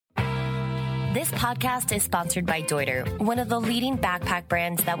This podcast is sponsored by Deuter, one of the leading backpack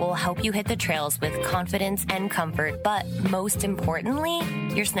brands that will help you hit the trails with confidence and comfort, but most importantly,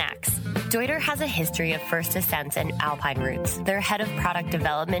 your snacks. Deuter has a history of first ascents and alpine routes. Their head of product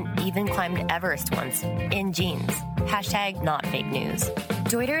development even climbed Everest once in jeans. Hashtag not fake news.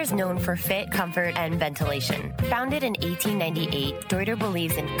 Deuter is known for fit, comfort, and ventilation. Founded in 1898, Deuter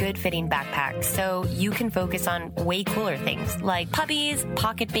believes in good-fitting backpacks so you can focus on way cooler things like puppies,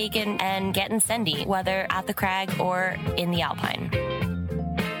 pocket bacon, and getting sendy, whether at the crag or in the alpine.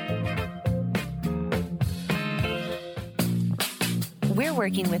 We're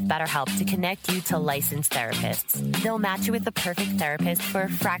working with BetterHelp to connect you to licensed therapists. They'll match you with the perfect therapist for a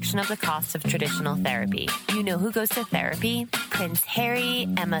fraction of the cost of traditional therapy. You know who goes to therapy? Prince Harry,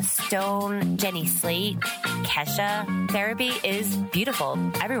 Emma Stone, Jenny Slate, Kesha. Therapy is beautiful.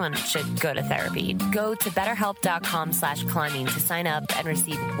 Everyone should go to therapy. Go to betterhelp.com/climbing to sign up and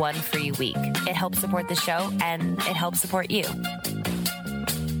receive 1 free week. It helps support the show and it helps support you.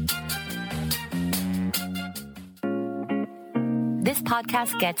 This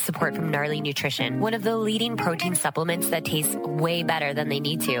podcast gets support from Gnarly Nutrition, one of the leading protein supplements that tastes way better than they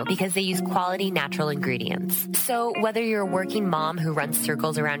need to because they use quality natural ingredients. So whether you're a working mom who runs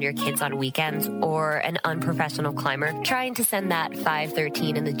circles around your kids on weekends or an unprofessional climber trying to send that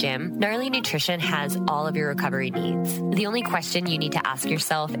 513 in the gym, Gnarly Nutrition has all of your recovery needs. The only question you need to ask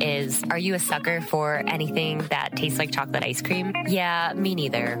yourself is, are you a sucker for anything that tastes like chocolate ice cream? Yeah, me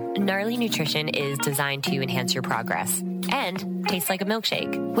neither. Gnarly Nutrition is designed to enhance your progress and tastes like a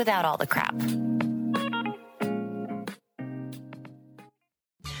milkshake without all the crap.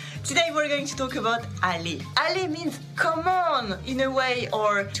 Today we're going to talk about Allez. Allez means come on, in a way,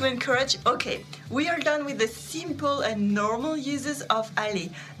 or to encourage. Okay, we are done with the simple and normal uses of Allez.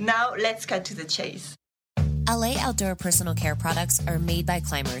 Now let's cut to the chase. Allez Outdoor personal care products are made by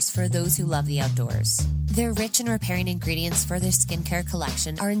climbers for those who love the outdoors. Their rich and repairing ingredients for their skincare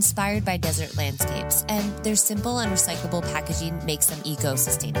collection are inspired by desert landscapes, and their simple and recyclable packaging makes them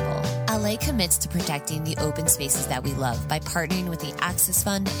eco-sustainable. Allez commits to protecting the open spaces that we love by partnering with the Axis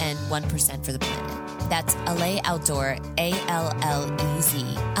Fund and 1% for the Planet. That's Allez Outdoor,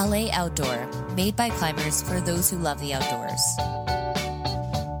 A-L-L-E-Z. Allez Outdoor, made by climbers for those who love the outdoors.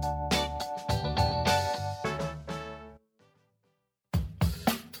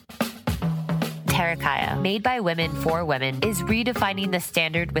 Terakaya, made by women for women, is redefining the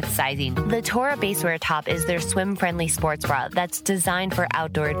standard with sizing. The Tora Basewear Top is their swim-friendly sports bra that's designed for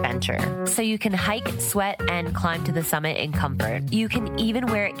outdoor adventure. So you can hike, sweat, and climb to the summit in comfort. You can even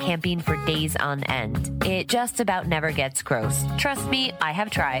wear it camping for days on end. It just about never gets gross. Trust me, I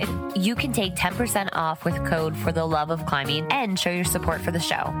have tried. You can take 10% off with code For the Love of Climbing and show your support for the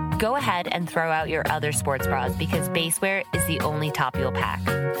show. Go ahead and throw out your other sports bras because basewear is the only top you'll pack.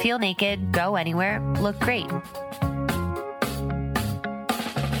 Feel naked, go anywhere, look great.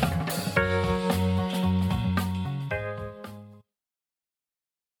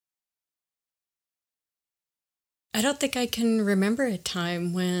 I don't think I can remember a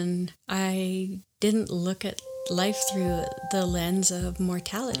time when I didn't look at life through the lens of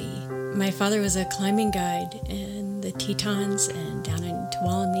mortality. My father was a climbing guide in the Tetons and down in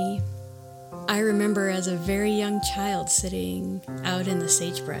Tuolumne. I remember as a very young child sitting out in the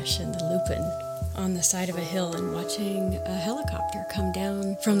sagebrush and the lupin on the side of a hill and watching a helicopter come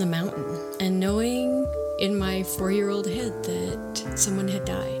down from the mountain and knowing in my 4-year-old head that someone had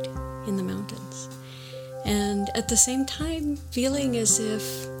died in the mountains. And at the same time, feeling as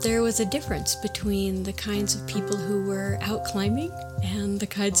if there was a difference between the kinds of people who were out climbing and the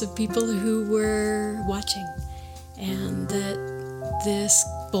kinds of people who were watching. And that this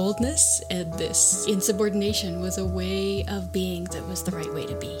boldness and this insubordination was a way of being that was the right way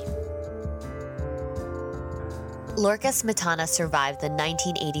to be. Lorca Smetana survived the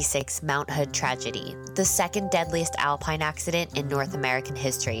 1986 Mount Hood tragedy, the second deadliest alpine accident in North American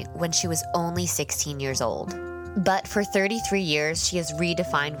history, when she was only 16 years old. But for 33 years, she has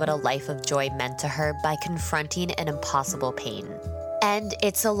redefined what a life of joy meant to her by confronting an impossible pain. And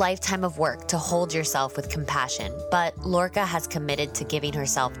it's a lifetime of work to hold yourself with compassion, but Lorca has committed to giving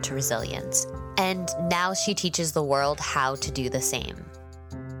herself to resilience. And now she teaches the world how to do the same.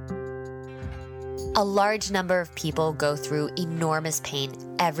 A large number of people go through enormous pain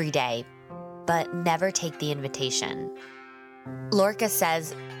every day, but never take the invitation. Lorca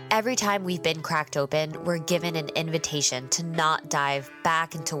says, every time we've been cracked open, we're given an invitation to not dive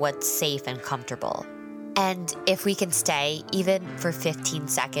back into what's safe and comfortable. And if we can stay, even for 15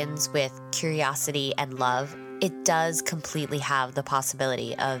 seconds, with curiosity and love, it does completely have the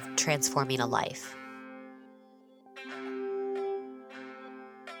possibility of transforming a life.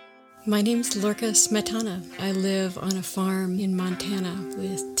 My name's Lorca Smetana. I live on a farm in Montana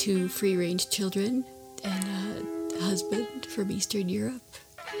with 2 free-range children and a husband from Eastern Europe.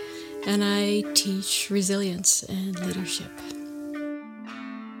 And I teach resilience and leadership.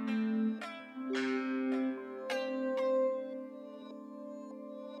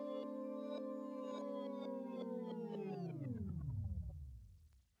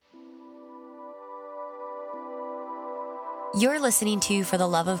 You're listening to For the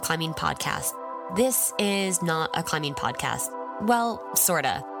Love of Climbing podcast. This is not a climbing podcast. Well,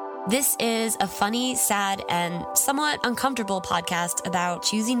 sorta. This is a funny, sad, and somewhat uncomfortable podcast about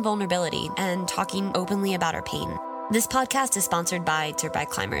choosing vulnerability and talking openly about our pain. This podcast is sponsored by Dirtbag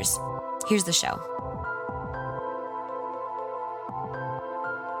Climbers. Here's the show.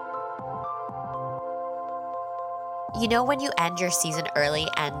 You know when you end your season early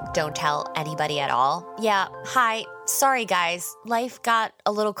and don't tell anybody at all? Yeah, hi. Sorry, guys. Life got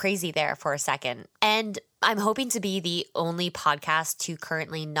a little crazy there for a second. And I'm hoping to be the only podcast to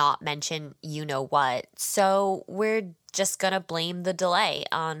currently not mention you know what. So we're just going to blame the delay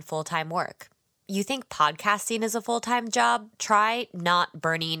on full-time work. You think podcasting is a full-time job? Try not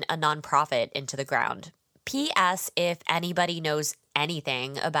burning a nonprofit into the ground. P.S. If anybody knows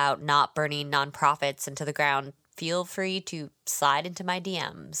anything about not burning nonprofits into the ground, feel free to slide into my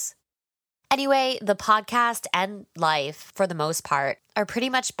DMs. Anyway, the podcast and life, for the most part, are pretty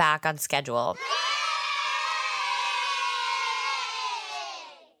much back on schedule.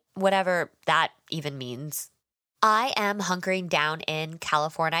 Whatever that even means. I am hunkering down in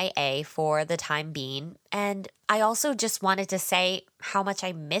California for the time being, and I also just wanted to say how much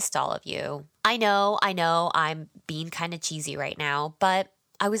I missed all of you. I know, I'm being kind of cheesy right now, but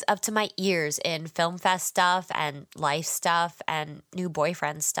I was up to my ears in film fest stuff and life stuff and new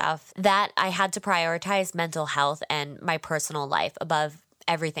boyfriend stuff that I had to prioritize mental health and my personal life above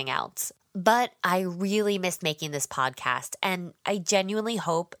everything else. But I really missed making this podcast, and I genuinely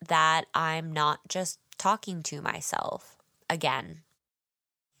hope that I'm not just talking to myself again.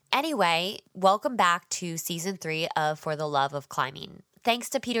 Anyway, welcome back to Season 3 of For the Love of Climbing. Thanks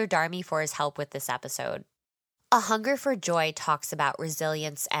to Peter Darmy for his help with this episode. A Hunger for Joy talks about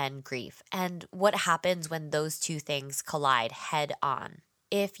resilience and grief and what happens when those two things collide head on.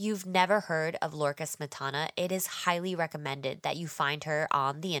 If you've never heard of Lorca Smetana, it is highly recommended that you find her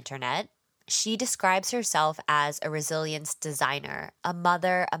on the internet. She describes herself as a resilience designer, a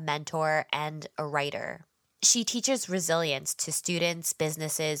mother, a mentor, and a writer. She teaches resilience to students,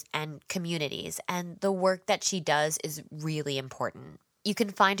 businesses, and communities, and the work that she does is really important. You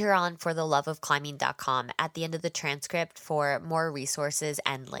can find her on fortheloveofclimbing.com at the end of the transcript for more resources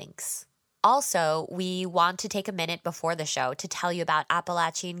and links. Also, we want to take a minute before the show to tell you about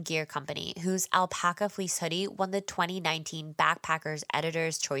Appalachian Gear Company, whose Alpaca Fleece hoodie won the 2019 Backpackers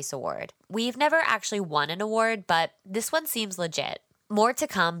Editor's Choice Award. We've never actually won an award, but this one seems legit. More to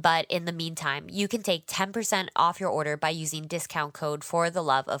come, but in the meantime, you can take 10% off your order by using discount code For the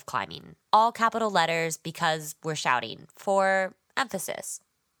Love of Climbing. All capital letters because we're shouting for emphasis.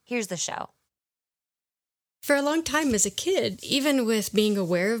 Here's the show. For a long time as a kid, even with being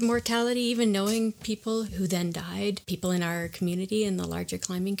aware of mortality, even knowing people who then died, people in our community and the larger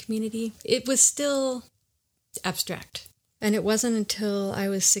climbing community, it was still abstract. And it wasn't until I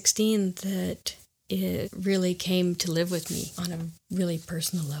was 16 that it really came to live with me on a really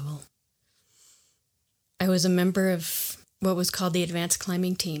personal level. I was a member of what was called the Advanced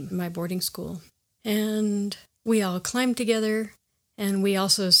Climbing Team in my boarding school. And we all climbed together. And we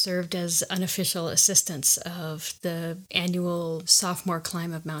also served as unofficial assistants of the annual sophomore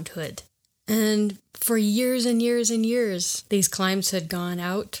climb of Mount Hood. And for years and years and years, these climbs had gone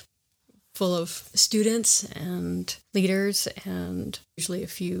out full of students and leaders and usually a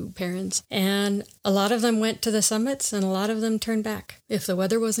few parents. And a lot of them went to the summits and a lot of them turned back. If the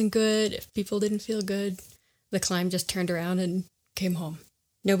weather wasn't good, if people didn't feel good, the climb just turned around and came home.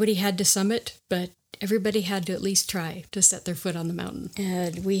 Nobody had to summit, but everybody had to at least try to set their foot on the mountain.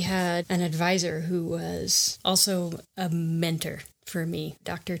 And we had an advisor who was also a mentor for me,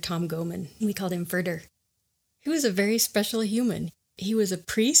 Dr. Tom Goman. We called him Furter. He was a very special human. He was a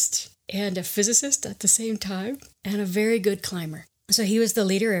priest and a physicist at the same time, and a very good climber. So he was the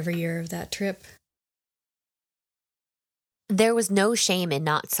leader every year of that trip. There was no shame in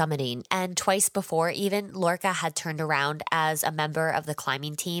not summiting, and twice before even, Lorca had turned around as a member of the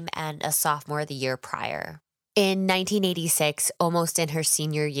climbing team and a sophomore the year prior. In 1986, almost in her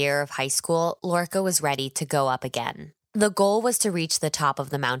senior year of high school, Lorca was ready to go up again. The goal was to reach the top of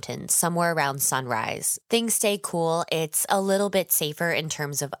the mountain somewhere around sunrise. Things stay cool, it's a little bit safer in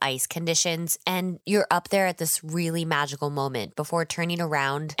terms of ice conditions, and you're up there at this really magical moment before turning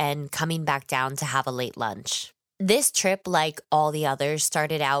around and coming back down to have a late lunch. This trip, like all the others,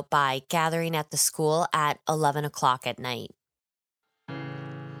 started out by gathering at the school at 11 o'clock at night.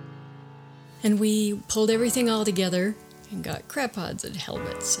 And we pulled everything all together and got crab pods and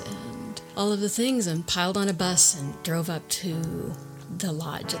helmets and all of the things and piled on a bus and drove up to the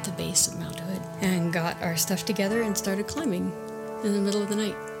lodge at the base of Mount Hood and got our stuff together and started climbing in the middle of the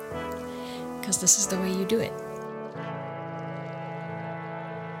night, because this is the way you do it.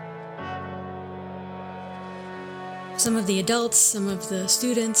 Some of the adults, some of the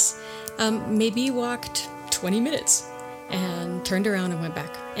students maybe walked 20 minutes and turned around and went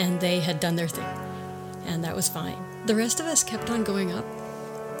back, and they had done their thing, and that was fine. The rest of us kept on going up.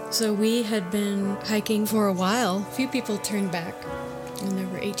 So we had been hiking for a while. A few people turned back, and there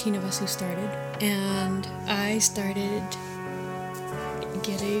were 18 of us who started. And I started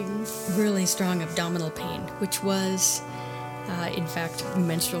getting really strong abdominal pain, which was, in fact,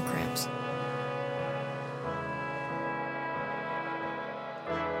 menstrual cramps.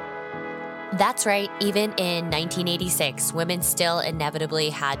 That's right, even in 1986, women still inevitably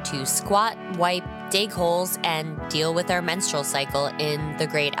had to squat, wipe, dig holes, and deal with our menstrual cycle in the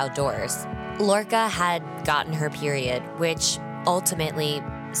great outdoors. Lorca had gotten her period, which ultimately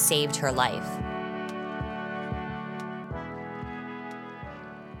saved her life.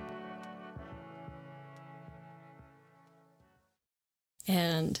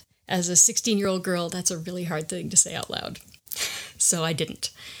 And as a 16-year-old girl, that's a really hard thing to say out loud. So I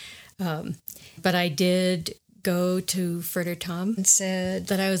didn't. But I did go to Ferder Tom and said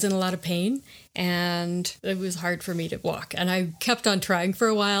that I was in a lot of pain and it was hard for me to walk. And I kept on trying for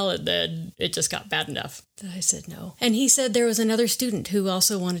a while, and then it just got bad enough that I said no. And he said there was another student who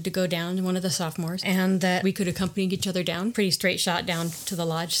also wanted to go down, one of the sophomores, and that we could accompany each other down, pretty straight shot down to the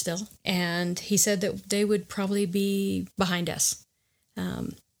lodge still. And he said that they would probably be behind us.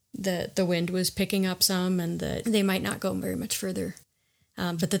 The wind was picking up some, and that they might not go very much further.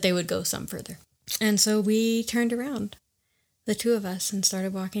 But that they would go some further. And so we turned around, the two of us, and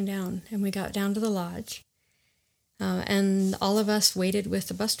started walking down. And we got down to the lodge. And all of us waited with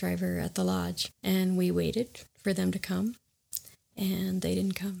the bus driver at the lodge. And we waited for them to come. And they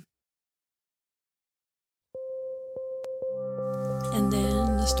didn't come. And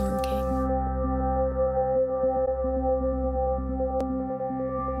then the storm came.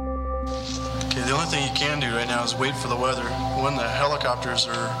 The only thing you can do right now is wait for the weather. When the helicopters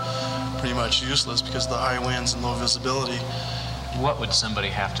are pretty much useless because of the high winds and low visibility. What would somebody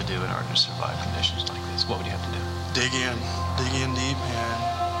have to do in order to survive conditions like this? What would you have to do? Dig in deep and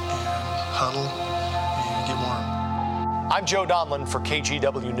huddle and get warm. I'm Joe Donlin for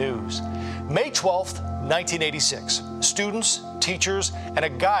KGW News. May 12th, 1986, students, teachers, and a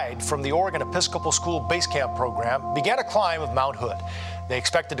guide from the Oregon Episcopal School Base Camp program began a climb of Mount Hood. They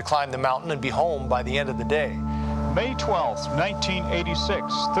expected to climb the mountain and be home by the end of the day. May 12th,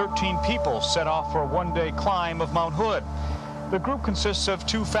 1986, 13 people set off for a one-day climb of Mount Hood. The group consists of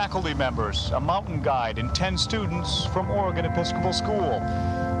 2 faculty members, a mountain guide, and 10 students from Oregon Episcopal School.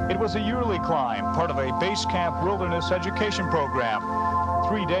 It was a yearly climb, part of a base camp wilderness education program.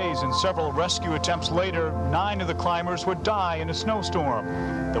 3 days and several rescue attempts later, 9 of the climbers would die in a snowstorm.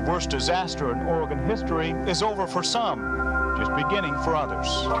 The worst disaster in Oregon history is over for some, just beginning for others.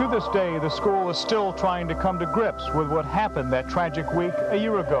 To this day, the school is still trying to come to grips with what happened that tragic week a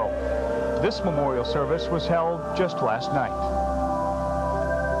year ago. This memorial service was held just last night.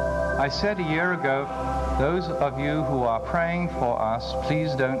 I said a year ago, those of you who are praying for us,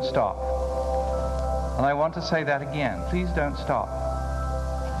 please don't stop. And I want to say that again, please don't stop.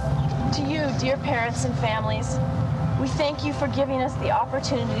 To you, dear parents and families, we thank you for giving us the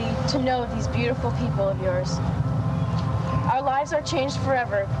opportunity to know these beautiful people of yours. Our lives are changed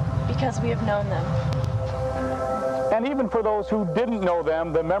forever because we have known them. And even for those who didn't know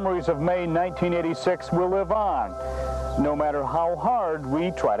them, the memories of May 1986 will live on, no matter how hard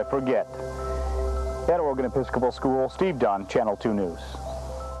we try to forget. At Oregon Episcopal School, Steve Dunn, Channel 2 News.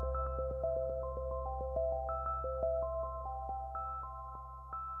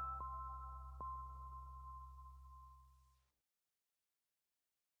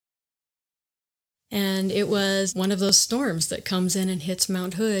 And it was one of those storms that comes in and hits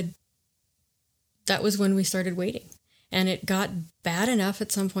Mount Hood. That was when we started waiting. And it got bad enough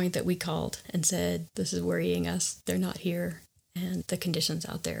at some point that we called and said, this is worrying us. They're not here. And the conditions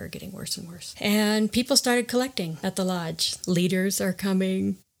out there are getting worse and worse. And people started collecting at the lodge. Leaders are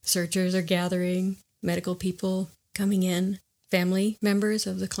coming. Searchers are gathering. Medical people. coming in. Family members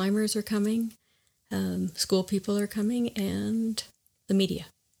of the climbers are coming. School people are coming, and the media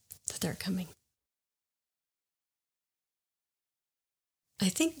that are coming. I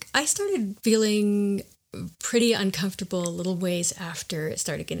think I started feeling pretty uncomfortable a little ways after it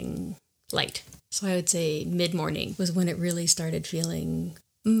started getting light. So I would say mid-morning was when it really started feeling,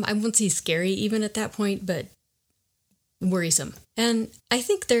 I won't say scary even at that point, but worrisome. And I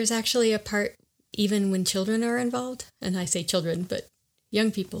think there's actually a part, even when children are involved, and I say children, but young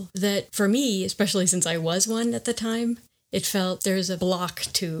people, that for me, especially since I was one at the time, it felt there's a block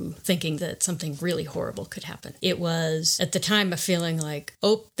to thinking that something really horrible could happen. It was, at the time, a feeling like,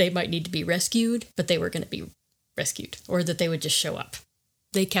 oh, they might need to be rescued, but they were going to be rescued, or that they would just show up.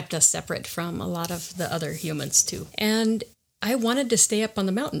 They kept us separate from a lot of the other humans, too. And I wanted to stay up on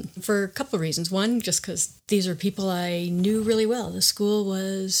the mountain for a couple of reasons. One, just because these are people I knew really well. The school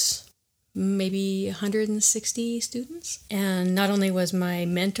was maybe 160 students. And not only was my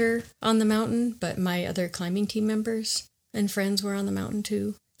mentor on the mountain, but my other climbing team members and friends were on the mountain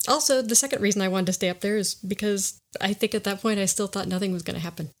too. Also, the second reason I wanted to stay up there is because I think at that point I still thought nothing was going to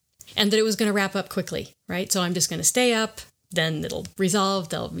happen and that it was going to wrap up quickly, right? So I'm just going to stay up, then it'll resolve,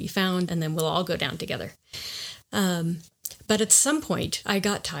 they'll be found, and then we'll all go down together. But at some point I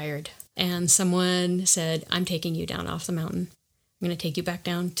got tired and someone said, I'm taking you down off the mountain. I'm going to take you back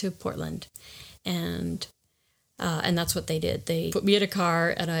down to Portland. And that's what they did. They put me in a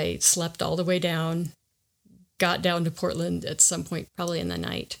car and I slept all the way down, got down to Portland at some point, probably in the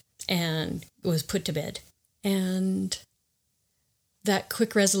night, and was put to bed. And that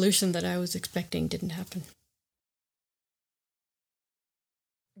quick resolution that I was expecting didn't happen.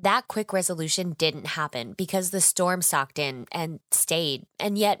 That quick resolution didn't happen because the storm socked in and stayed,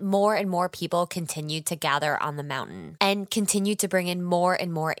 and yet more and more people continued to gather on the mountain and continued to bring in more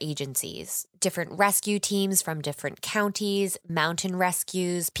and more agencies, different rescue teams from different counties, mountain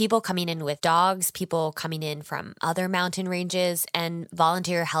rescues, people coming in with dogs, people coming in from other mountain ranges, and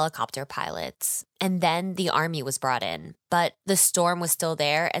volunteer helicopter pilots. And then the army was brought in, but the storm was still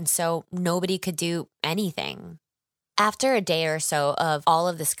there, and so nobody could do anything. After a day or so of all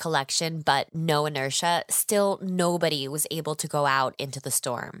of this collection but no inertia, still nobody was able to go out into the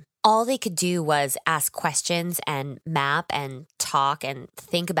storm. All they could do was ask questions and map and talk and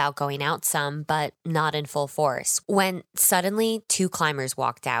think about going out some, but not in full force. When suddenly 2 climbers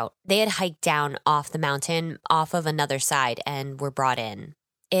walked out. They had hiked down off the mountain, off of another side, and were brought in.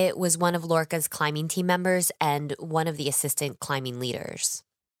 It was one of Lorca's climbing team members and one of the assistant climbing leaders.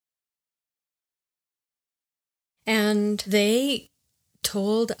 And they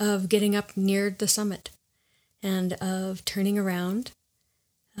told of getting up near the summit and of turning around,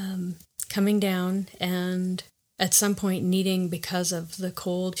 coming down, and at some point needing, because of the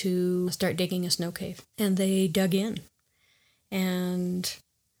cold, to start digging a snow cave. And they dug in. And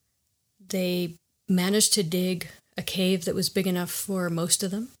they managed to dig a cave that was big enough for most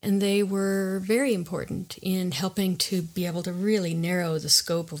of them. And they were very important in helping to be able to really narrow the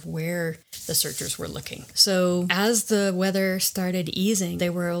scope of where the searchers were looking. So as the weather started easing, they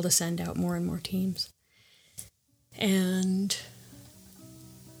were able to send out more and more teams. And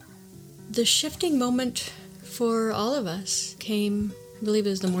the shifting moment for all of us came, I believe it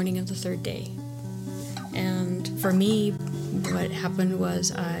was the morning of the 3rd day. And for me, what happened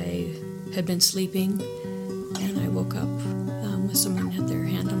was I had been sleeping and I woke up with someone had their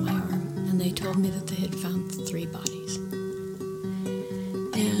hand on my arm, and they told me that they had found 3 bodies.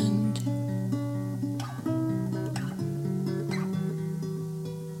 And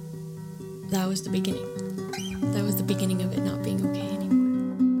that was the beginning. That was the beginning of it not being okay anymore.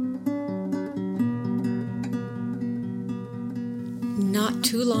 Not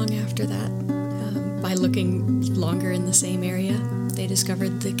too long after that, by looking longer in the same area, they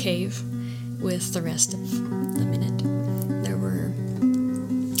discovered the cave with the rest of the minute. There were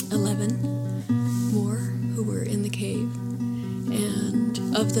 11 more who were in the cave, and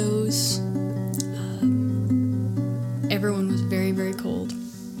of those, everyone was very, very cold,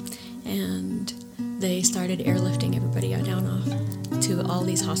 and they started airlifting everybody down off to all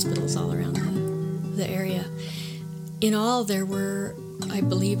these hospitals all around the area. In all, there were, I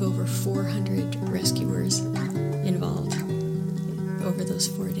believe, over 400 rescuers involved over those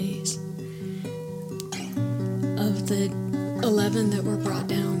 4 days. Of the 11 that were brought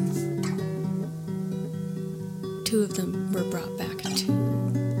down, 2 of them were brought back to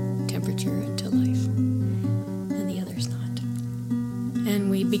temperature and to life, and the others not. And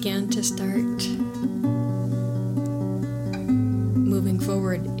we began to start moving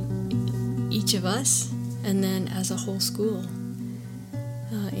forward, each of us, and then as a whole school,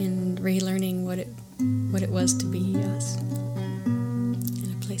 in relearning what it what it was to be us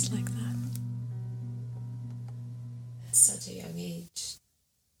in a place like that. At such a young age.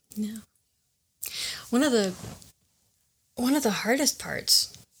 Yeah. One of the hardest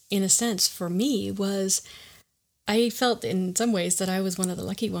parts, in a sense, for me was I felt in some ways that I was one of the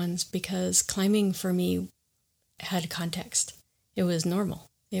lucky ones because climbing for me had context. It was normal.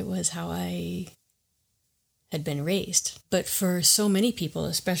 It was how I had been raised. But for so many people,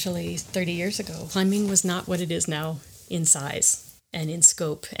 especially 30 years ago, climbing was not what it is now in size and in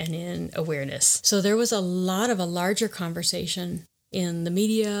scope and in awareness. So there was a larger conversation in the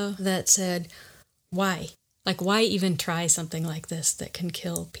media that said, why? Like, why even try something like this that can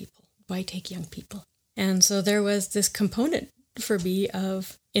kill people? Why take young people? And so there was this component for me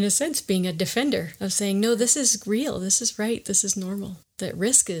of, in a sense, being a defender of saying, no, this is real. This is right. This is normal. That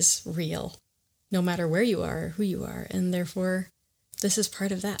risk is real, no matter where you are or who you are. And therefore, this is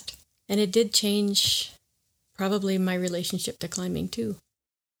part of that. And it did change probably my relationship to climbing too.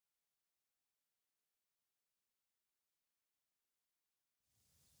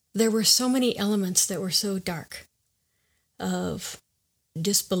 There were so many elements that were so dark, of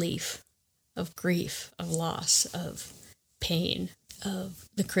disbelief, of grief, of loss, of pain, of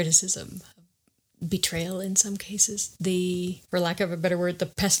the criticism, of betrayal in some cases, for lack of a better word, the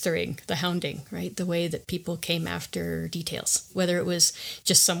pestering, the hounding, right? The way that people came after details, whether it was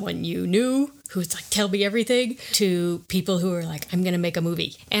just someone you knew who was like, tell me everything, to people who were like, I'm going to make a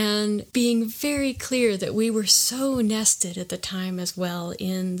movie. And being very clear that we were so nested at the time as well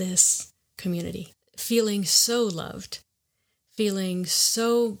in this community, feeling so loved, feeling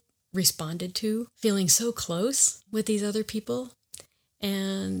so responded to, feeling so close with these other people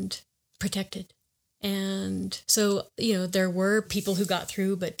and protected. And so, there were people who got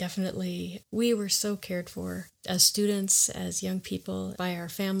through, but definitely we were so cared for as students, as young people, by our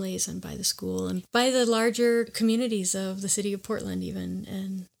families and by the school and by the larger communities of the city of Portland even.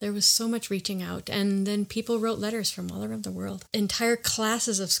 And there was so much reaching out. And then people wrote letters from all around the world. Entire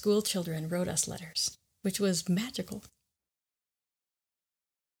classes of school children wrote us letters, which was magical.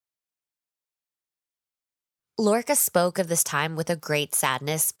 Lorca spoke of this time with a great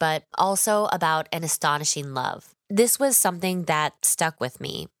sadness, but also about an astonishing love. This was something that stuck with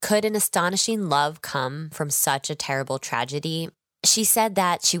me. Could an astonishing love come from such a terrible tragedy? She said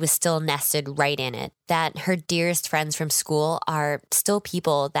that she was still nested right in it, that her dearest friends from school are still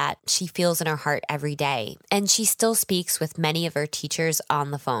people that she feels in her heart every day, and she still speaks with many of her teachers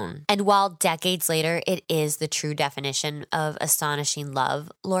on the phone. And while decades later it is the true definition of astonishing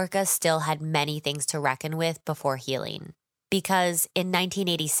love, Lorca still had many things to reckon with before healing. Because in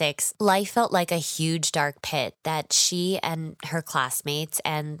 1986, life felt like a huge dark pit that she and her classmates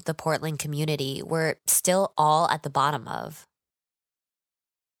and the Portland community were still all at the bottom of.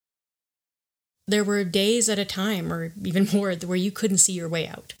 There were days at a time, or even more, where you couldn't see your way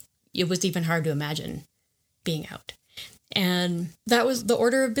out. It was even hard to imagine being out. And that was the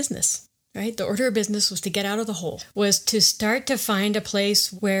order of business, right? The order of business was to get out of the hole, was to start to find a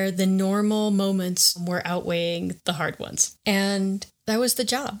place where the normal moments were outweighing the hard ones. And that was the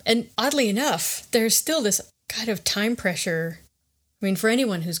job. And oddly enough, there's still this kind of time pressure. I mean, for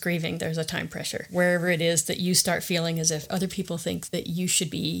anyone who's grieving, there's a time pressure. Wherever it is that you start feeling as if other people think that you should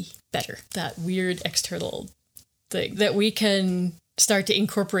be better. That weird external thing that we can start to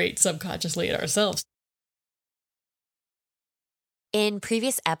incorporate subconsciously in ourselves. In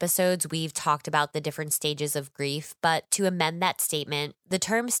previous episodes, we've talked about the different stages of grief, but to amend that statement, the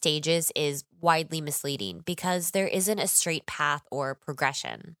term stages is widely misleading because there isn't a straight path or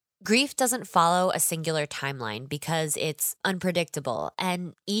progression. Grief doesn't follow a singular timeline because it's unpredictable,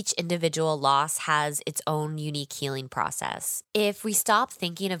 and each individual loss has its own unique healing process. If we stop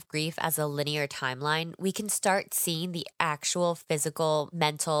thinking of grief as a linear timeline, we can start seeing the actual physical,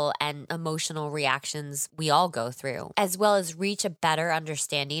 mental, and emotional reactions we all go through, as well as reach a better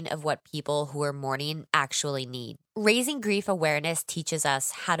understanding of what people who are mourning actually need. Raising grief awareness teaches us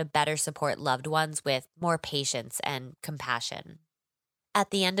how to better support loved ones with more patience and compassion.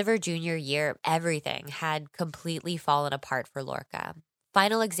 At the end of her junior year, everything had completely fallen apart for Lorca.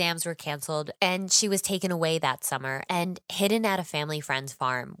 Final exams were canceled, and she was taken away that summer and hidden at a family friend's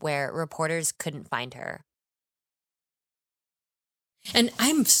farm where reporters couldn't find her. And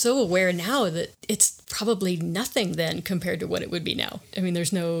I'm so aware now that it's probably nothing then compared to what it would be now. I mean,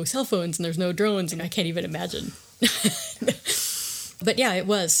 there's no cell phones and there's no drones, and I can't even imagine. But yeah, it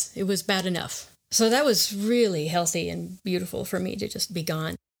was bad enough. So that was really healthy and beautiful for me to just be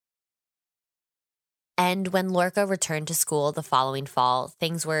gone. And when Lorca returned to school the following fall,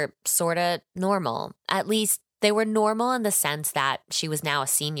 things were sorta normal, at least They were normal in the sense that she was now a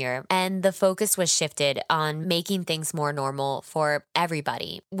senior, and the focus was shifted on making things more normal for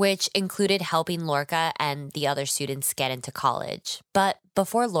everybody, which included helping Lorca and the other students get into college. But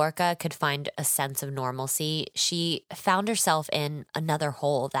before Lorca could find a sense of normalcy, she found herself in another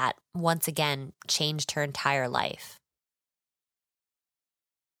hole that once again changed her entire life.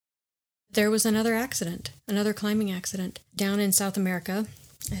 There was another accident, another climbing accident down in South America,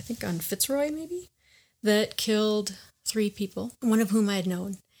 I think on Fitzroy maybe, that killed 3 people, one of whom I had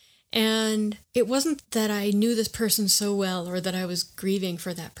known. And it wasn't that I knew this person so well or that I was grieving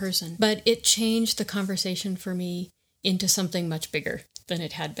for that person, but it changed the conversation for me into something much bigger than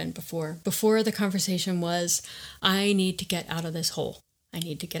it had been before. Before, the conversation was, I need to get out of this hole. I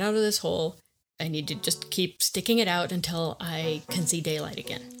need to get out of this hole. I need to just keep sticking it out until I can see daylight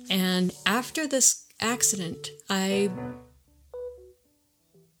again. And after this accident, I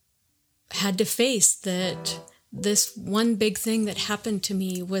had to face that this one big thing that happened to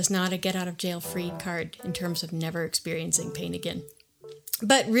me was not a get out of jail free card in terms of never experiencing pain again.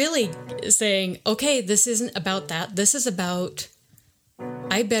 But really saying, okay, this isn't about that. This is about,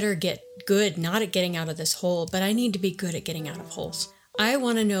 I better get good, not at getting out of this hole, but I need to be good at getting out of holes. I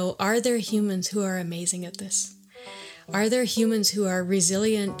want to know, are there humans who are amazing at this? Are there humans who are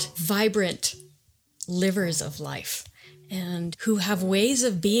resilient, vibrant livers of life? And who have ways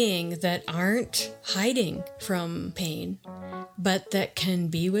of being that aren't hiding from pain, but that can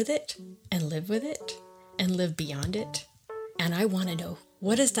be with it and live beyond it. And I want to know,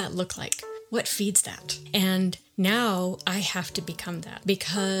 what does that look like? What feeds that? And now I have to become that,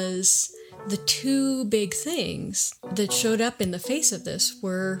 because the 2 big things that showed up in the face of this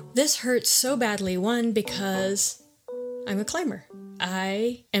were, this hurts so badly. One, because I'm a climber.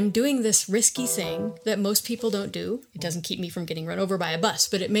 I am doing this risky thing that most people don't do. It doesn't keep me from getting run over by a bus,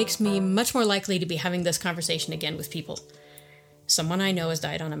 but it makes me much more likely to be having this conversation again with people. Someone I know has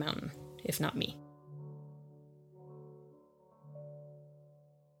died on a mountain, if not me.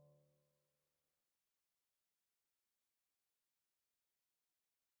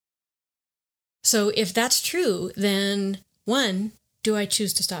 So if that's true, then 1, do I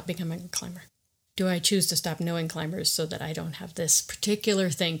choose to stop becoming a climber? Do I choose to stop knowing climbers so that I don't have this particular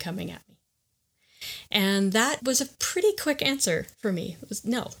thing coming at me? And that was a pretty quick answer for me. It was,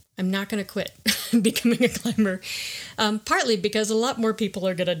 no, I'm not going to quit becoming a climber. Partly because a lot more people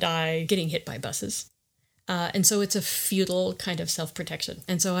are going to die getting hit by buses. And so it's a futile kind of self-protection.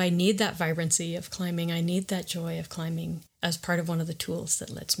 And so I need that vibrancy of climbing. I need that joy of climbing as part of one of the tools that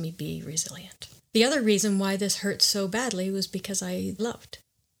lets me be resilient. The other reason why this hurt so badly was because I loved.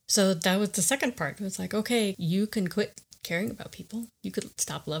 So that was the second part. It was like, okay, you can quit caring about people. You could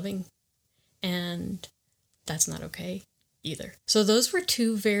stop loving. And that's not okay either. So those were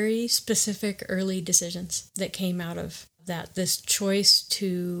 2 very specific early decisions that came out of that. This choice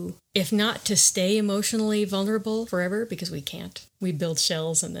to, if not to stay emotionally vulnerable forever, because we can't. We build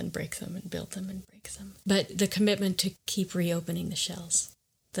shells and then break them and build them and break them. But the commitment to keep reopening the shells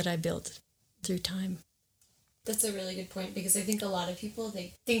that I built through time. That's a really good point, because I think a lot of people,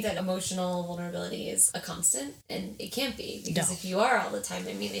 they think that emotional vulnerability is a constant, and it can't be, because if you are all the time,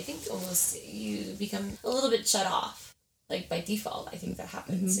 I mean, I think almost you become a little bit shut off, like by default. I think that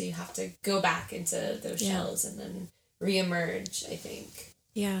happens. Mm-hmm. So you have to go back into those shells and then reemerge, I think.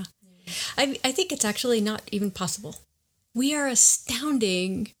 Yeah. I think it's actually not even possible. We are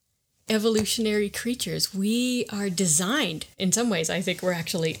astounding evolutionary creatures. We are designed, in some ways, I think we're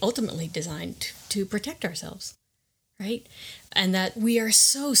actually ultimately designed to protect ourselves, right? And that we are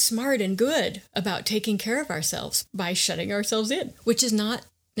so smart and good about taking care of ourselves by shutting ourselves in, which is not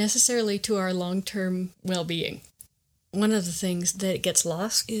necessarily to our long-term well-being. One of the things that gets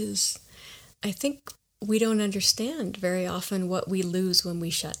lost is, I think we don't understand very often what we lose when we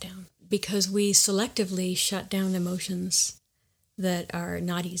shut down, because we selectively shut down emotions that are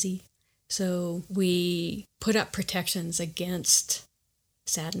not easy. So we put up protections against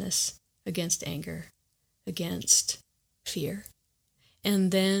sadness, against anger, against fear.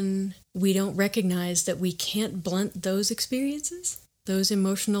 And then we don't recognize that we can't blunt those experiences, those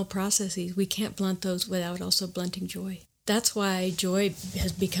emotional processes. We can't blunt those without also blunting joy. That's why joy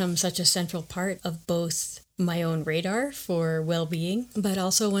has become such a central part of both my own radar for well-being, but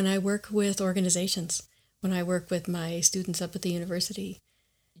also when I work with organizations, when I work with my students up at the university.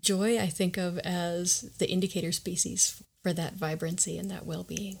 Joy I think of as the indicator species for that vibrancy and that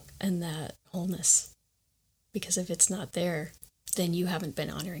well-being and that wholeness. Because if it's not there, then you haven't been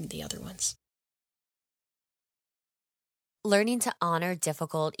honoring the other ones. Learning to honor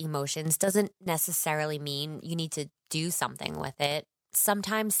difficult emotions doesn't necessarily mean you need to do something with it.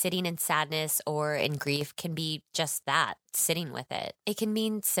 Sometimes sitting in sadness or in grief can be just that, sitting with it. It can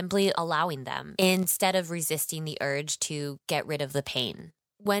mean simply allowing them instead of resisting the urge to get rid of the pain.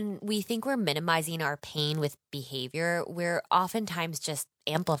 When we think we're minimizing our pain with behavior, we're oftentimes just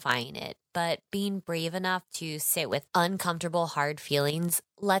amplifying it. But being brave enough to sit with uncomfortable, hard feelings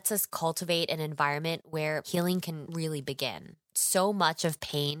lets us cultivate an environment where healing can really begin. So much of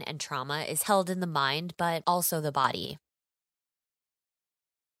pain and trauma is held in the mind, but also the body.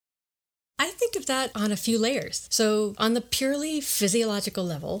 I think of that on a few layers. So on the purely physiological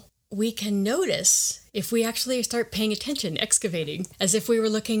level, we can notice if we actually start paying attention, excavating, as if we were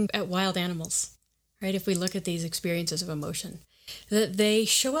looking at wild animals, right? If we look at these experiences of emotion, that they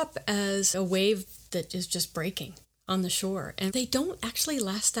show up as a wave that is just breaking on the shore, and they don't actually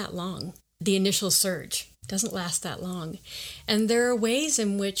last that long. The initial surge doesn't last that long. And there are ways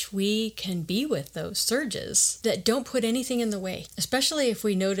in which we can be with those surges that don't put anything in the way, especially if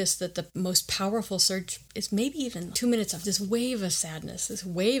we notice that the most powerful surge is maybe even 2 minutes of this wave of sadness, this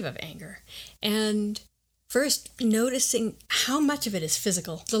wave of anger. And first, noticing how much of it is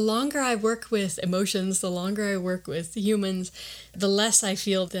physical. The longer I work with emotions, the longer I work with humans, the less I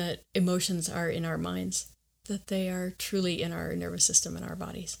feel that emotions are in our minds, that they are truly in our nervous system and our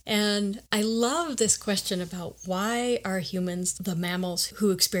bodies. And I love this question about why are humans the mammals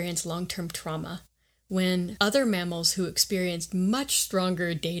who experience long-term trauma when other mammals who experienced much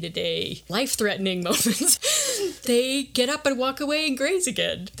stronger day-to-day life-threatening moments, they get up and walk away and graze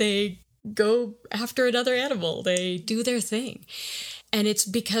again. They go after another animal. They do their thing. And it's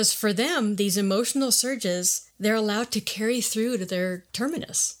because for them, these emotional surges, they're allowed to carry through to their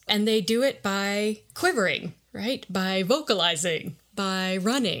terminus. And they do it by quivering, right? By vocalizing, by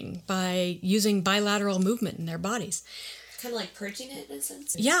running, by using bilateral movement in their bodies. Kind of like purging it in a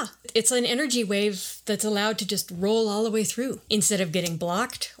sense? Yeah. It's an energy wave that's allowed to just roll all the way through instead of getting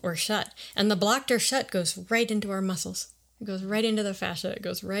blocked or shut. And the blocked or shut goes right into our muscles. It goes right into the fascia. It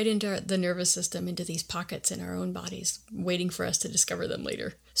goes right into the nervous system, into these pockets in our own bodies, waiting for us to discover them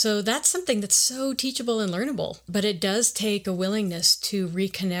later. So that's something that's so teachable and learnable. But it does take a willingness to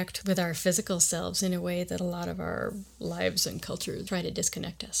reconnect with our physical selves in a way that a lot of our lives and cultures try to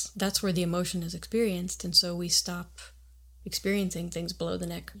disconnect us. That's where the emotion is experienced, and so we stop experiencing things below the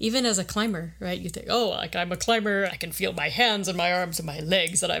neck. Even as a climber, right? You think, oh, like I'm a climber, I can feel my hands and my arms and my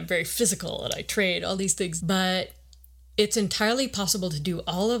legs, and I'm very physical, and I train, all these things. But it's entirely possible to do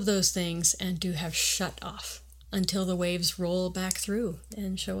all of those things and to have shut off until the waves roll back through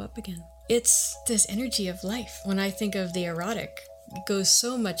and show up again. It's this energy of life. When I think of the erotic, it goes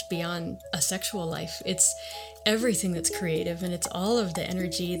so much beyond a sexual life. It's everything that's creative, and it's all of the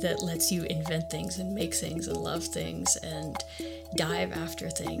energy that lets you invent things and make things and love things and dive after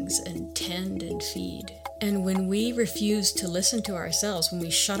things and tend and feed. And when we refuse to listen to ourselves, when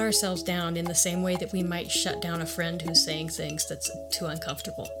we shut ourselves down in the same way that we might shut down a friend who's saying things that's too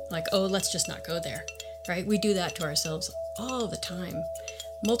uncomfortable, like, oh, let's just not go there, right? We do that to ourselves all the time,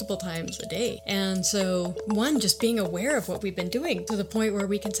 multiple times a day. And so, one, just being aware of what we've been doing to the point where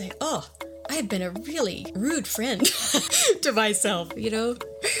we can say, oh, I've been a really rude friend to myself,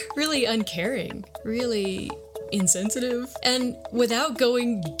 really uncaring, really insensitive, and without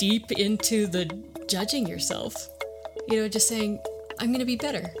going deep into the judging yourself, just saying, I'm going to be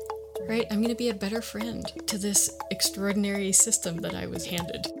better, right? I'm going to be a better friend to this extraordinary system that I was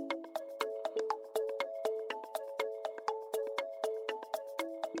handed.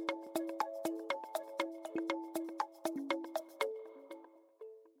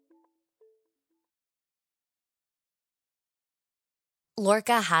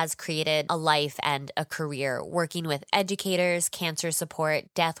 Lorca has created a life and a career working with educators, cancer support,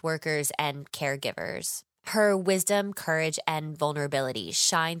 death workers, and caregivers. Her wisdom, courage, and vulnerability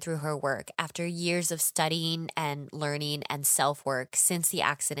shine through her work after years of studying and learning and self-work since the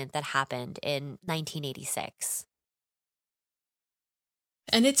accident that happened in 1986.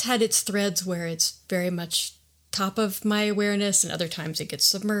 And it's had its threads where it's very much top of my awareness, and other times it gets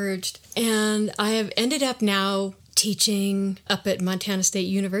submerged. And I have ended up now teaching up at Montana State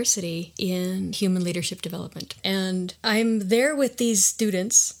University in human leadership development. And I'm there with these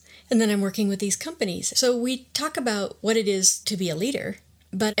students, and then I'm working with these companies. So we talk about what it is to be a leader,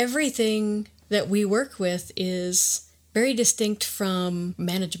 but everything that we work with is very distinct from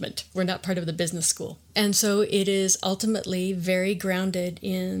management. We're not part of the business school. And so it is ultimately very grounded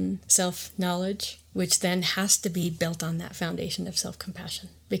in self-knowledge, which then has to be built on that foundation of self-compassion.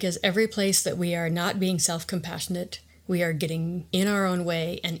 Because every place that we are not being self-compassionate, we are getting in our own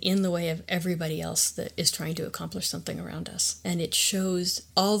way and in the way of everybody else that is trying to accomplish something around us. And it shows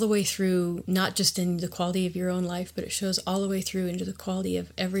all the way through, not just in the quality of your own life, but it shows all the way through into the quality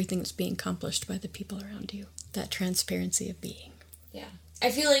of everything that's being accomplished by the people around you. That transparency of being. Yeah. I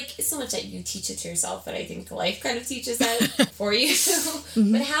feel like it's so much that you teach it to yourself, but I think life kind of teaches that for you.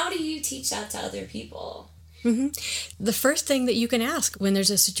 Mm-hmm. But how do you teach that to other people? Mm-hmm. The first thing that you can ask when there's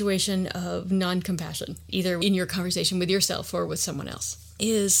a situation of non-compassion, either in your conversation with yourself or with someone else,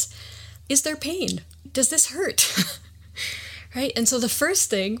 is there pain? Does this hurt? Right? And so the first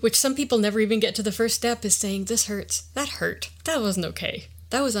thing, which some people never even get to the first step, is saying, this hurts. That hurt. That wasn't okay.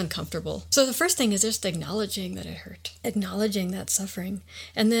 That was uncomfortable. So the first thing is just acknowledging that it hurt, acknowledging that suffering.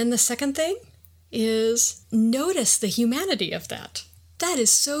 And then the second thing is notice the humanity of that. That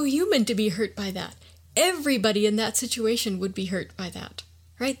is so human to be hurt by that. Everybody in that situation would be hurt by that,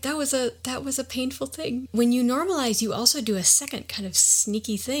 right? That was a painful thing. When you normalize, you also do a second kind of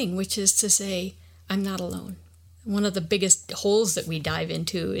sneaky thing, which is to say, I'm not alone. One of the biggest holes that we dive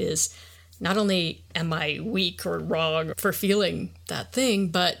into is not only am I weak or wrong for feeling that thing,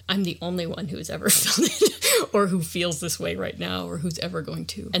 but I'm the only one who's ever felt it or who feels this way right now or who's ever going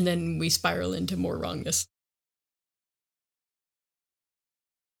to. And then we spiral into more wrongness.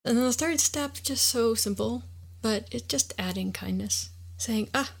 And then the third step, just so simple, but it's just adding kindness. Saying,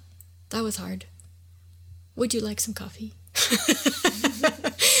 that was hard. Would you like some coffee?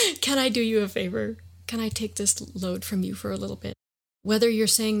 Can I do you a favor? Can I take this load from you for a little bit? Whether you're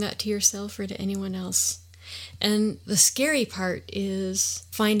saying that to yourself or to anyone else. And the scary part is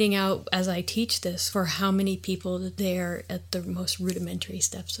finding out as I teach this for how many people that they are at the most rudimentary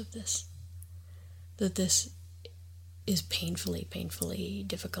steps of this. That this is painfully, painfully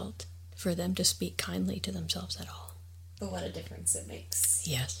difficult for them to speak kindly to themselves at all. But what a difference it makes.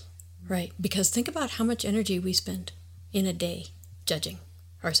 Yes, right. Because think about how much energy we spend in a day judging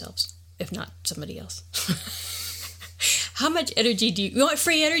ourselves, if not somebody else. How much energy do you want?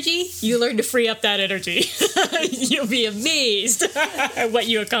 Free energy? You learn to free up that energy. You'll be amazed at what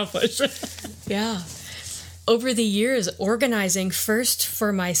you accomplish. Yeah. Over the years, organizing first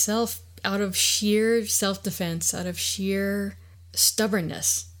for myself out of sheer self-defense, out of sheer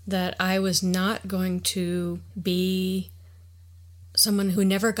stubbornness, that I was not going to be someone who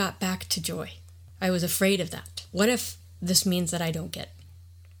never got back to joy. I was afraid of that. What if this means that I don't get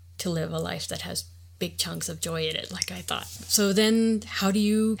to live a life that has big chunks of joy in it like I thought? So then how do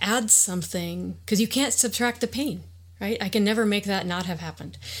you add something? Because you can't subtract the pain, right? I can never make that not have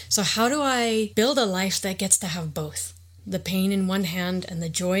happened. So how do I build a life that gets to have both? The pain in one hand and the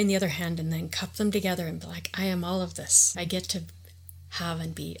joy in the other hand, and then cup them together and be like, I am all of this. I get to have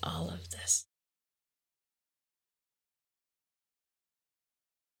and be all of this.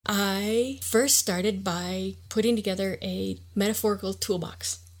 I first started by putting together a metaphorical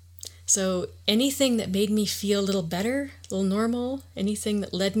toolbox. So anything that made me feel a little better, a little normal, anything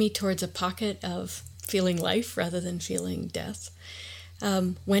that led me towards a pocket of feeling life rather than feeling death,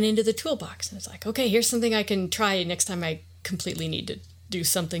 went into the toolbox. And it's like, okay, here's something I can try next time I completely need to do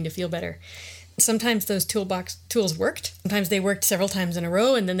something to feel better. Sometimes those tools worked. Sometimes they worked several times in a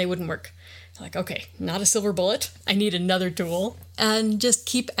row and then they wouldn't work. Like, okay, not a silver bullet. I need another tool. And just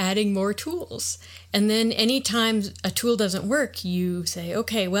keep adding more tools. And then anytime a tool doesn't work, you say,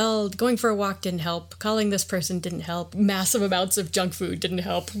 okay, well, going for a walk didn't help. Calling this person didn't help. Massive amounts of junk food didn't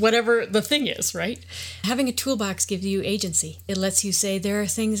help. Whatever the thing is, right? Having a toolbox gives you agency. It lets you say, there are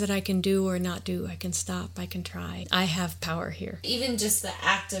things that I can do or not do. I can stop. I can try. I have power here. Even just the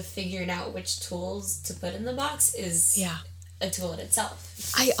act of figuring out which tools to put in the box is... Yeah. A tool in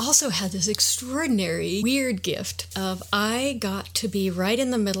itself. I also had this extraordinary, weird gift of I got to be right in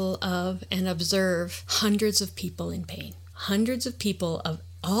the middle of and observe hundreds of people in pain. Hundreds of people of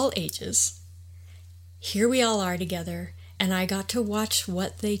all ages. Here we all are together, and I got to watch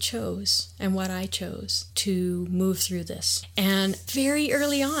what they chose and what I chose to move through this. And very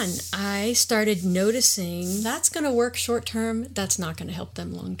early on, I started noticing that's going to work short term, that's not going to help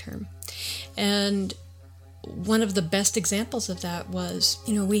them long term. And one of the best examples of that was,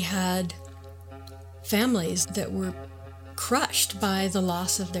 we had families that were crushed by the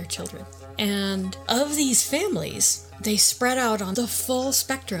loss of their children. And of these families, they spread out on the full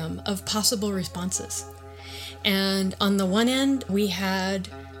spectrum of possible responses. And on the one end, we had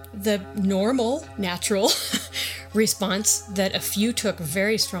the normal, natural response that a few took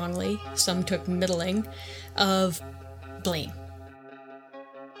very strongly, some took middling, of blame.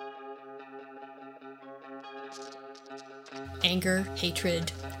 Anger,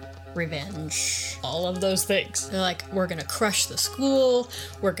 hatred, revenge, all of those things. They're like, we're gonna crush the school,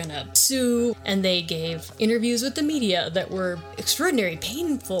 we're gonna sue. And they gave interviews with the media that were extraordinarily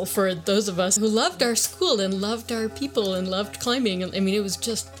painful for those of us who loved our school and loved our people and loved climbing. I mean, it was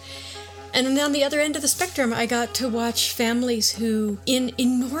just... And then on the other end of the spectrum, I got to watch families who, in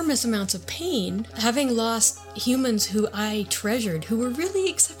enormous amounts of pain, having lost humans who I treasured, who were really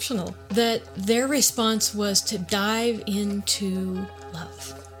exceptional, that their response was to dive into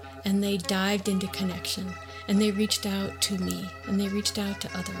love. And they dived into connection. And they reached out to me, and they reached out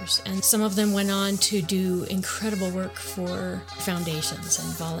to others. And some of them went on to do incredible work for foundations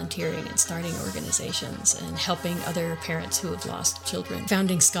and volunteering and starting organizations and helping other parents who have lost children,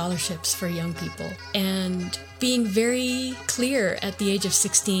 founding scholarships for young people, and being very clear at the age of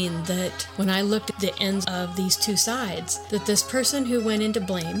 16 that when I looked at the ends of these two sides, that this person who went into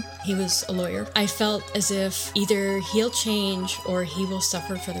blame, he was a lawyer, I felt as if either he'll change or he will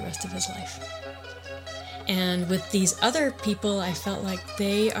suffer for the rest of his life. And with these other people, I felt like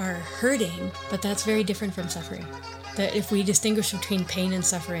they are hurting, but that's very different from suffering. That if we distinguish between pain and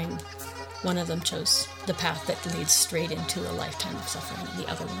suffering, one of them chose the path that leads straight into a lifetime of suffering, and the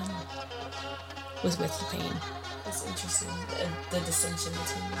other one was with the pain. That's interesting, the distinction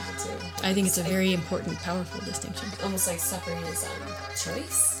between the two. I think it's a very important, powerful distinction. Almost like suffering is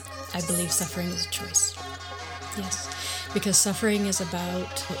choice? I believe suffering is a choice. Yes. Because suffering is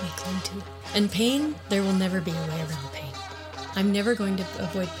about what we cling to. And pain, there will never be a way around pain. I'm never going to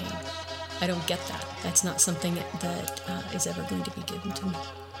avoid pain. I don't get that. That's not something that is ever going to be given to me.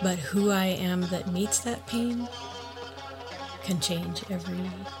 But who I am that meets that pain can change every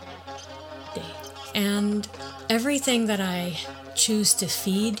day. And everything that I choose to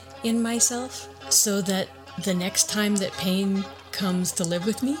feed in myself so that the next time that pain comes to live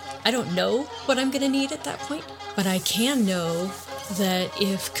with me, I don't know what I'm going to need at that point. But I can know that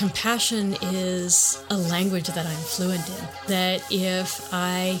if compassion is a language that I'm fluent in, that if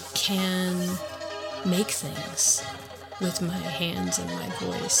I can make things with my hands and my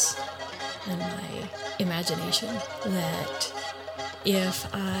voice and my imagination, that if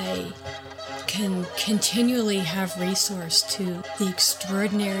I can continually have resource to the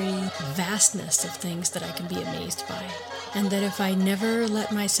extraordinary vastness of things that I can be amazed by, and that if I never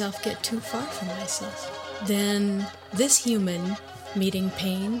let myself get too far from myself, then this human meeting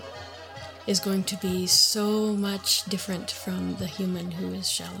pain is going to be so much different from the human who is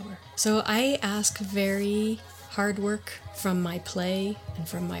shallower. So I ask very hard work from my play and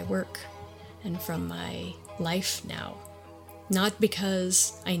from my work and from my life now. Not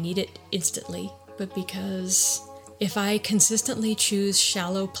because I need it instantly, but because if I consistently choose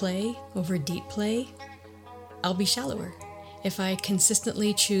shallow play over deep play, I'll be shallower. If I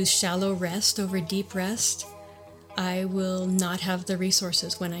consistently choose shallow rest over deep rest, I will not have the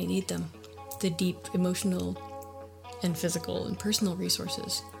resources when I need them, the deep emotional and physical and personal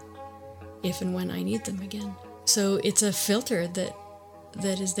resources, if and when I need them again. So it's a filter that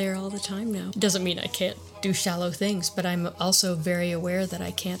is there all the time now. It doesn't mean I can't do shallow things, but I'm also very aware that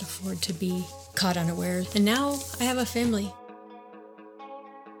I can't afford to be caught unaware. And now I have a family.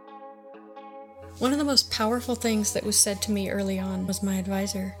 One of the most powerful things that was said to me early on was my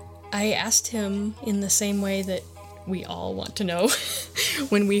advisor. I asked him in the same way that we all want to know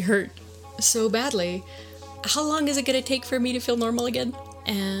when we hurt so badly, how long is it going to take for me to feel normal again?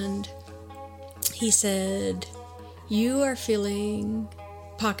 And he said, you are feeling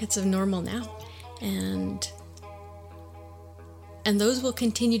pockets of normal now, and those will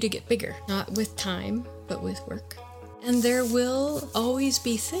continue to get bigger, not with time, but with work. And there will always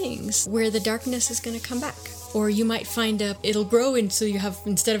be things where the darkness is going to come back. Or you might find it'll grow until you have,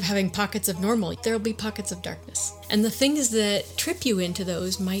 instead of having pockets of normal, there'll be pockets of darkness. And the things that trip you into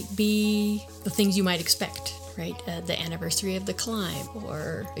those might be the things you might expect, right? The anniversary of the climb,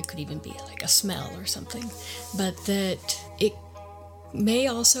 or it could even be like a smell or something. But that it may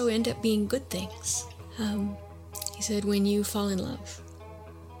also end up being good things. He said, when you fall in love,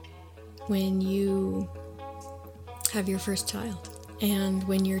 when you have your first child, and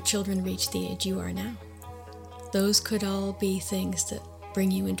when your children reach the age you are now, those could all be things that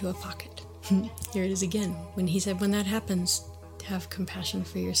bring you into a pocket. Here it is again, when he said, when that happens, have compassion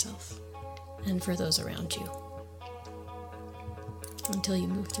for yourself and for those around you until you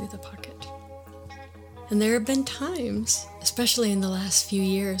move through the pocket. And there have been times, especially in the last few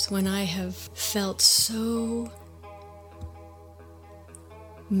years, when I have felt so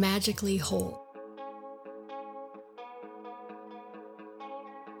magically whole.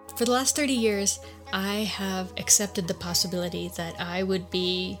 For the last 30 years, I have accepted the possibility that I would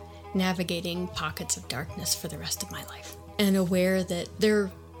be navigating pockets of darkness for the rest of my life, and aware that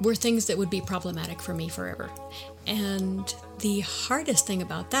there were things that would be problematic for me forever. And the hardest thing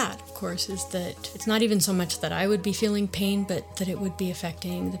about that, of course, is that it's not even so much that I would be feeling pain, but that it would be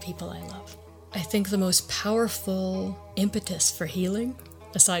affecting the people I love. I think the most powerful impetus for healing,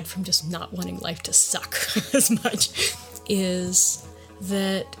 aside from just not wanting life to suck as much, is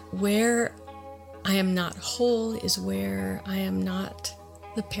that where I am not whole is where I am not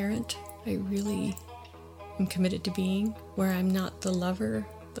the parent I really am committed to being, where I'm not the lover,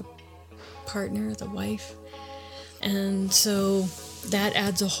 the partner, the wife. And so that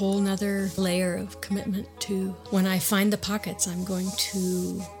adds a whole nother layer of commitment to when I find the pockets, I'm going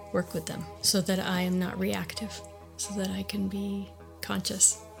to work with them so that I am not reactive, so that I can be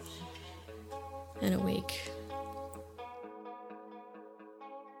conscious and awake.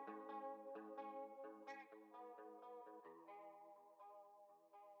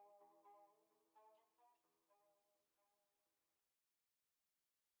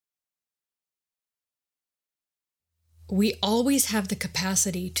 We always have the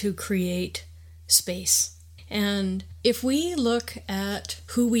capacity to create space. And if we look at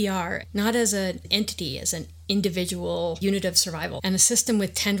who we are, not as an entity, as an individual unit of survival, and a system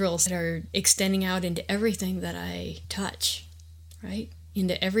with tendrils that are extending out into everything that I touch, right?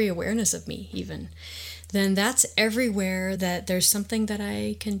 Into every awareness of me, even, then that's everywhere that there's something that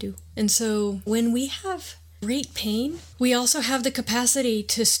I can do. And so when we have great pain, we also have the capacity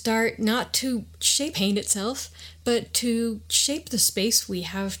to start not to shape pain itself, but to shape the space we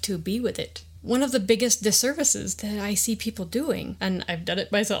have to be with it. One of the biggest disservices that I see people doing, and I've done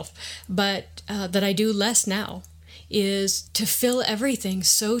it myself, but that I do less now, is to fill everything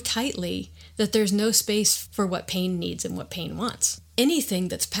so tightly that there's no space for what pain needs and what pain wants. Anything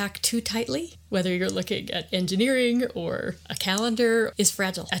that's packed too tightly, whether you're looking at engineering or a calendar, is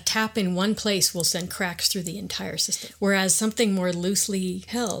fragile. A tap in one place will send cracks through the entire system, whereas something more loosely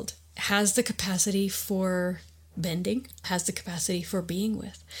held has the capacity for bending, has the capacity for being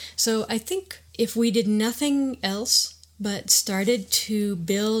with. So I think if we did nothing else but started to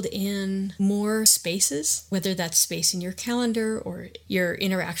build in more spaces, whether that's space in your calendar or your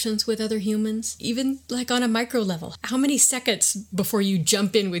interactions with other humans, even like on a micro level, how many seconds before you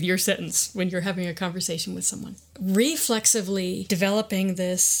jump in with your sentence when you're having a conversation with someone? Reflexively developing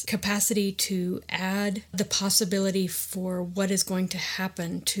this capacity to add the possibility for what is going to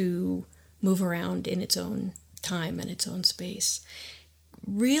happen to move around in its own time and its own space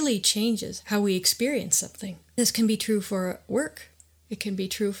really changes how we experience something. This can be true for work. It can be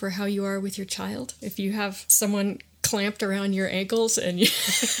true for how you are with your child. If you have someone clamped around your ankles and you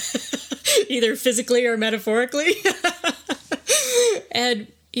either physically or metaphorically, and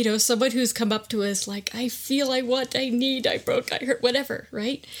someone who's come up to us like, I feel, I want, I need, I broke, I hurt, whatever,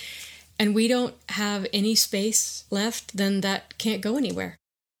 right? And we don't have any space left, then that can't go anywhere.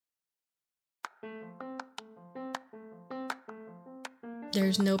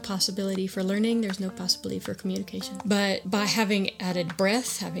 There's no possibility for learning, there's no possibility for communication. But by having added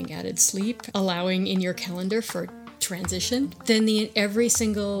breath, having added sleep, allowing in your calendar for transition, then every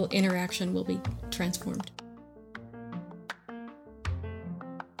single interaction will be transformed.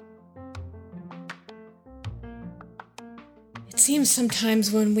 It seems sometimes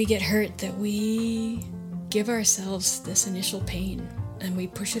when we get hurt that we give ourselves this initial pain and we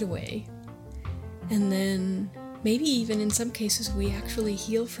push it away. And then maybe even in some cases we actually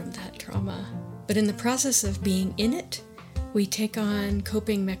heal from that trauma. But in the process of being in it, we take on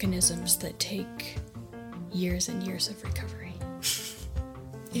coping mechanisms that take years and years of recovery.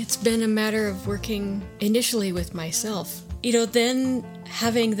 It's been a matter of working initially with myself, then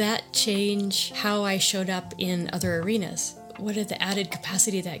having that change how I showed up in other arenas. What are the added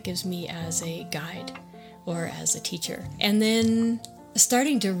capacity that gives me as a guide or as a teacher? And then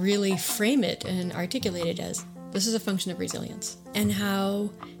starting to really frame it and articulate it as, this is a function of resilience, and how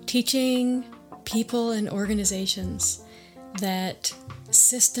teaching people and organizations that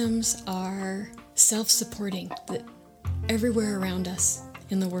systems are self-supporting, that everywhere around us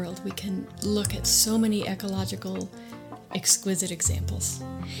in the world we can look at so many ecological exquisite examples,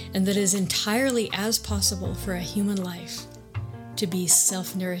 and that it is entirely as possible for a human life to be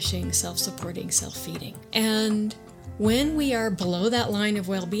self-nourishing, self-supporting, self-feeding. And when we are below that line of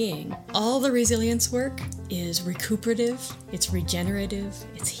well-being, all the resilience work is recuperative, it's regenerative,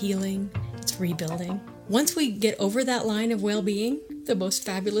 it's healing, it's rebuilding. Once we get over that line of well-being, the most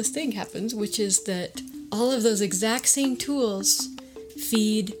fabulous thing happens, which is that all of those exact same tools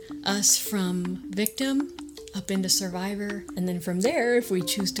feed us from victim up into survivor. And then from there, if we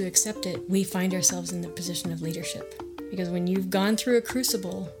choose to accept it, we find ourselves in the position of leadership. Because when you've gone through a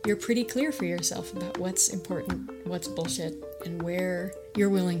crucible, you're pretty clear for yourself about what's important, what's bullshit, and where you're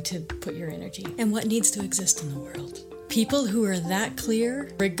willing to put your energy and what needs to exist in the world. People who are that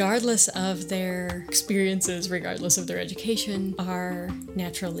clear, regardless of their experiences, regardless of their education, are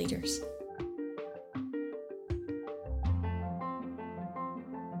natural leaders.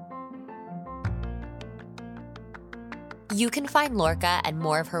 You can find Lorca and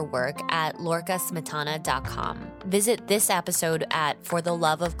more of her work at lorcasmetana.com. Visit this episode at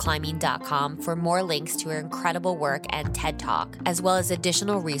fortheloveofclimbing.com for more links to her incredible work and TED Talk, as well as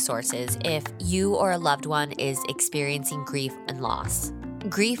additional resources if you or a loved one is experiencing grief and loss.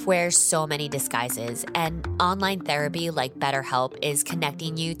 Grief wears so many disguises, and online therapy like BetterHelp is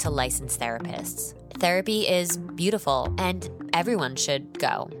connecting you to licensed therapists. Therapy is beautiful, and everyone should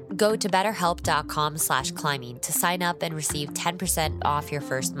go. Go to betterhelp.com/climbing to sign up and receive 10% off your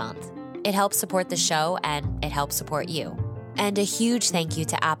first month. It helps support the show, and it helps support you. And a huge thank you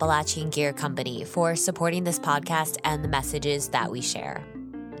to Appalachian Gear Company for supporting this podcast and the messages that we share.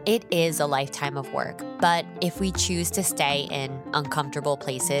 It is a lifetime of work, but if we choose to stay in uncomfortable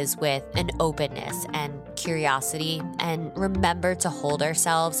places with an openness and curiosity and remember to hold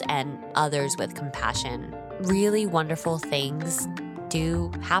ourselves and others with compassion, really wonderful things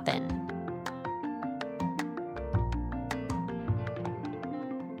do happen.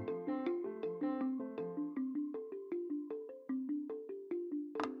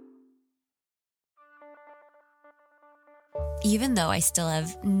 Even though I still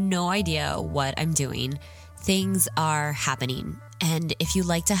have no idea what I'm doing, things are happening. And if you'd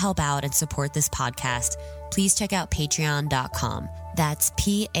like to help out and support this podcast, please check out patreon.com. That's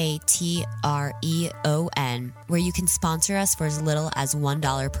Patreon, where you can sponsor us for as little as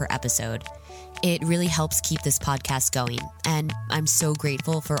 $1 per episode. It really helps keep this podcast going, and I'm so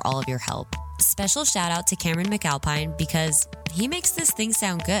grateful for all of your help. Special shout out to Cameron McAlpine because he makes this thing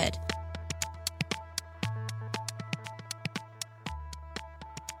sound good.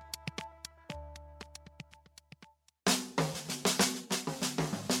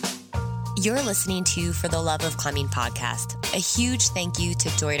 You're listening to For the Love of Climbing podcast. A huge thank you to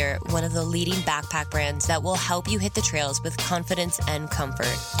Deuter, one of the leading backpack brands that will help you hit the trails with confidence and comfort.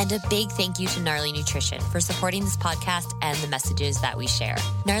 And a big thank you to Gnarly Nutrition for supporting this podcast and the messages that we share.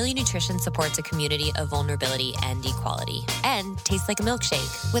 Gnarly Nutrition supports a community of vulnerability and equality and tastes like a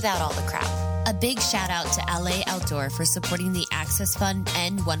milkshake without all the crap. A big shout out to LA Outdoor for supporting the Access Fund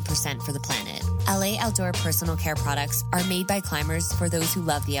and 1% for the planet. LA Outdoor personal care products are made by climbers for those who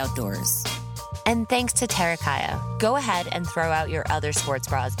love the outdoors. And thanks to Terrakaya. Go ahead and throw out your other sports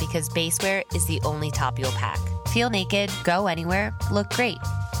bras because basewear is the only top you'll pack. Feel naked, go anywhere, look great.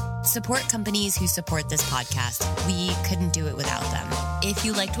 Support companies who support this podcast. We couldn't do it without them. If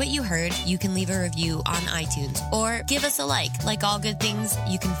you liked what you heard, you can leave a review on iTunes or give us a like. Like all good things,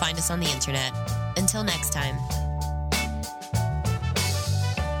 you can find us on the internet. Until next time.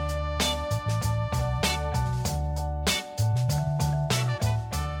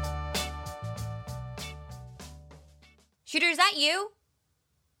 Shooter, is that you?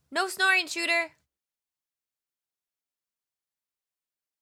 No snoring, Shooter.